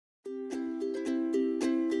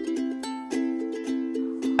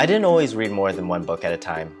I didn't always read more than one book at a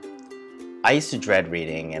time. I used to dread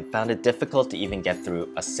reading and found it difficult to even get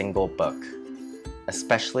through a single book,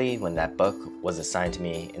 especially when that book was assigned to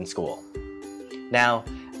me in school. Now,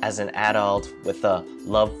 as an adult with a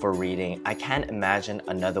love for reading, I can't imagine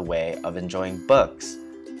another way of enjoying books.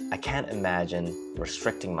 I can't imagine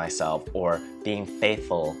restricting myself or being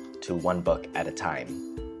faithful to one book at a time.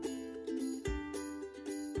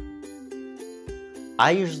 I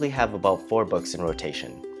usually have about 4 books in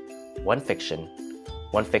rotation. One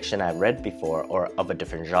fiction I've read before or of a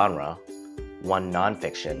different genre, one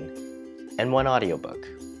nonfiction, and one audiobook.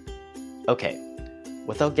 Okay,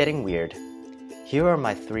 without getting weird, here are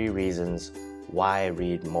my 3 reasons why I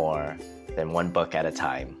read more than one book at a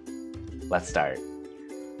time. Let's start.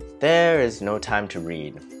 There is no time to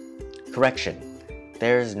read. Correction,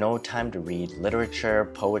 there is no time to read literature,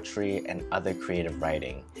 poetry, and other creative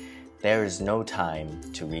writing. There is no time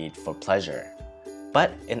to read for pleasure.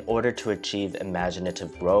 But in order to achieve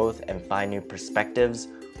imaginative growth and find new perspectives,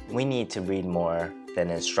 we need to read more than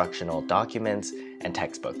instructional documents and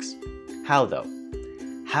textbooks. How though?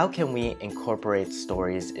 How can we incorporate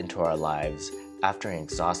stories into our lives after an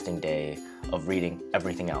exhausting day of reading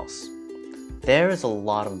everything else? There is a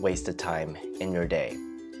lot of wasted time in your day.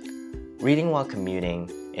 Reading while commuting,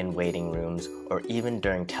 in waiting rooms, or even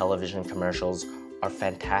during television commercials are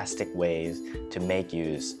fantastic ways to make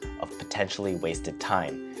use of potentially wasted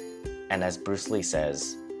time. And as Bruce Lee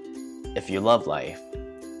says, if you love life,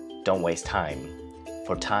 don't waste time,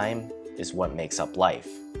 for time is what makes up life.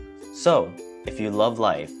 So, if you love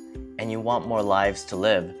life and you want more lives to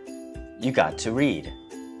live, you got to read.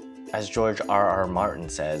 As George R.R. Martin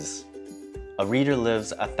says, a reader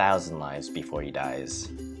lives 1,000 lives before he dies.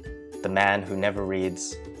 The man who never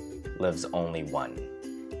reads lives only one.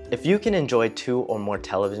 If you can enjoy 2 or more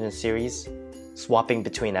television series, swapping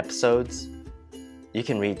between episodes, you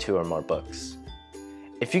can read 2 or more books.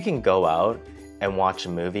 If you can go out and watch a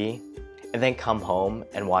movie, and then come home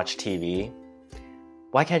and watch TV,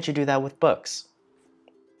 why can't you do that with books?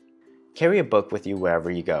 Carry a book with you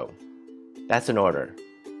wherever you go. That's an order.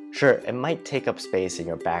 Sure, it might take up space in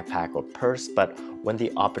your backpack or purse, but when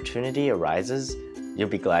the opportunity arises, you'll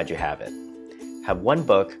be glad you have it. Have one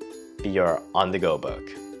book be your on-the-go book.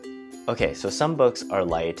 Okay, so some books are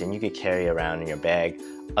light and you could carry around in your bag.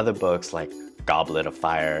 Other books like Goblet of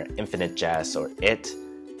Fire, Infinite Jest, or It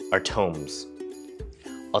are tomes.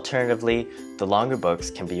 Alternatively, the longer books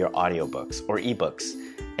can be your audiobooks or ebooks,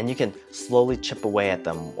 and you can slowly chip away at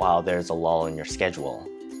them while there's a lull in your schedule.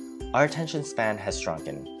 Our attention span has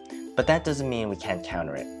shrunken, but that doesn't mean we can't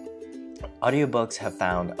counter it. Audiobooks have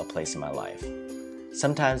found a place in my life.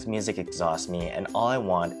 Sometimes music exhausts me and all I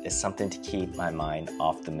want is something to keep my mind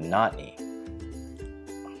off the monotony.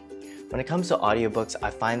 When it comes to audiobooks, I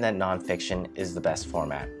find that nonfiction is the best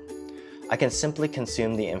format. I can simply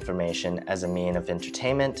consume the information as a means of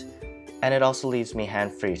entertainment, and it also leaves me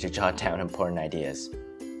hand-free to jot down important ideas.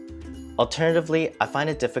 Alternatively, I find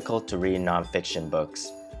it difficult to read nonfiction books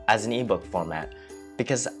as an ebook format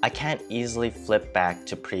because I can't easily flip back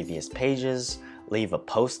to previous pages, leave a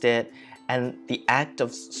post-it, and the act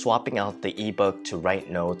of swapping out the ebook to write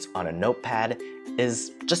notes on a notepad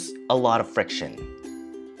is just a lot of friction.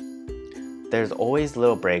 There's always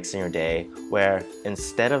little breaks in your day where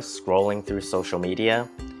instead of scrolling through social media,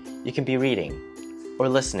 you can be reading or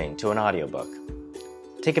listening to an audiobook.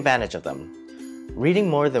 Take advantage of them. Reading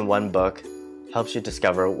more than one book helps you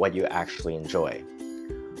discover what you actually enjoy.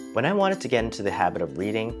 When I wanted to get into the habit of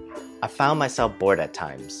reading, I found myself bored at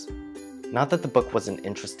times. Not that the book wasn't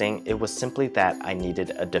interesting, it was simply that I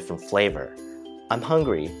needed a different flavor. I'm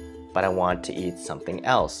hungry, but I want to eat something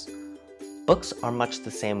else. Books are much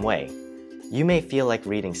the same way. You may feel like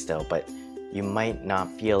reading still, but you might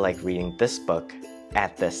not feel like reading this book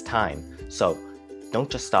at this time. So don't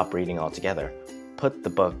just stop reading altogether. Put the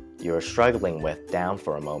book you're struggling with down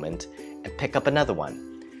for a moment and pick up another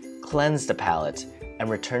one. Cleanse the palate and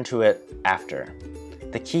return to it after.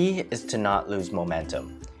 The key is to not lose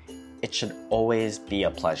momentum. It should always be a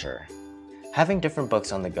pleasure. Having different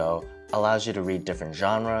books on the go allows you to read different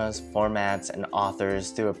genres, formats, and authors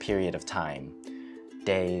through a period of time.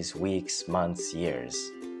 Days, weeks, months, years.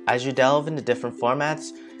 As you delve into different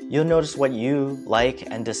formats, you'll notice what you like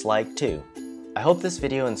and dislike too. I hope this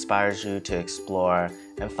video inspires you to explore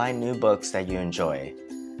and find new books that you enjoy.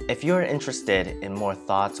 If you're interested in more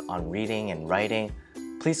thoughts on reading and writing,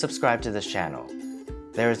 please subscribe to this channel.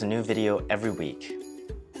 There is a new video every week.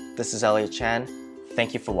 This is Elliot Chan.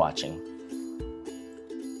 Thank you for watching.